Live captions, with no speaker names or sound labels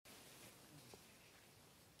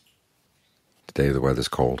Today the weather's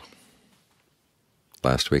cold.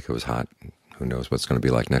 Last week it was hot. Who knows what's going to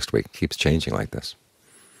be like next week? It keeps changing like this.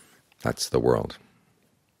 That's the world.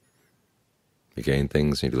 You gain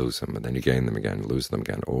things and you lose them, and then you gain them again, lose them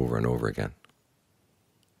again, over and over again.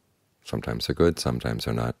 Sometimes they're good, sometimes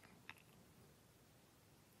they're not.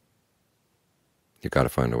 You've got to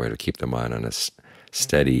find a way to keep the mind on a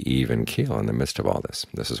steady, even keel in the midst of all this.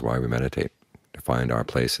 This is why we meditate, to find our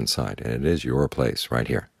place inside. And it is your place right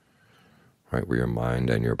here, right where your mind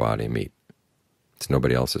and your body meet. It's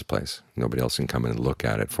nobody else's place. Nobody else can come in and look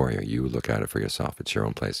at it for you. You look at it for yourself. It's your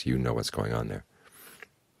own place. You know what's going on there.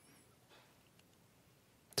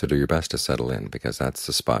 So do your best to settle in, because that's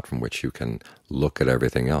the spot from which you can look at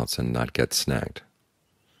everything else and not get snagged.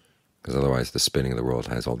 Because otherwise the spinning of the world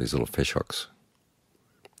has all these little fish hooks.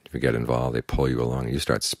 If you get involved, they pull you along, and you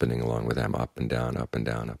start spinning along with them, up and down, up and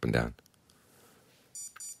down, up and down,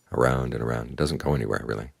 around and around. It doesn't go anywhere,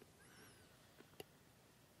 really.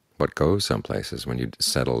 What goes someplace is when you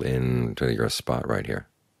settle into your spot right here.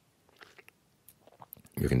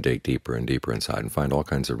 You can dig deeper and deeper inside and find all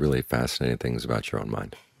kinds of really fascinating things about your own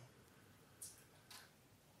mind.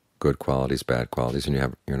 Good qualities, bad qualities, and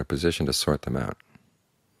you're in a position to sort them out,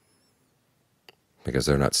 because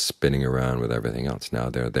they're not spinning around with everything else.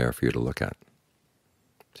 Now they're there for you to look at.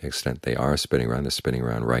 To the extent they are spinning around, they're spinning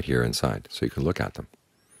around right here inside, so you can look at them.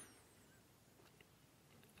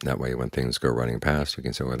 That way when things go running past, you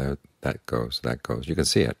can say, well, there, that goes, that goes. You can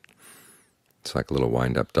see it. It's like a little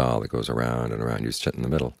wind-up doll that goes around and around. You sit in the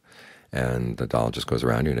middle, and the doll just goes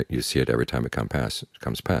around you, and you see it every time it comes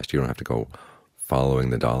past. You don't have to go following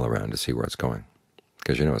the doll around to see where it's going,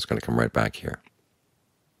 because you know it's going to come right back here.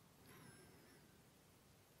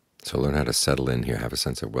 So learn how to settle in here, have a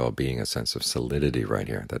sense of well-being, a sense of solidity right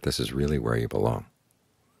here, that this is really where you belong.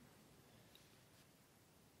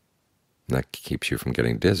 And that keeps you from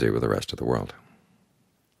getting dizzy with the rest of the world.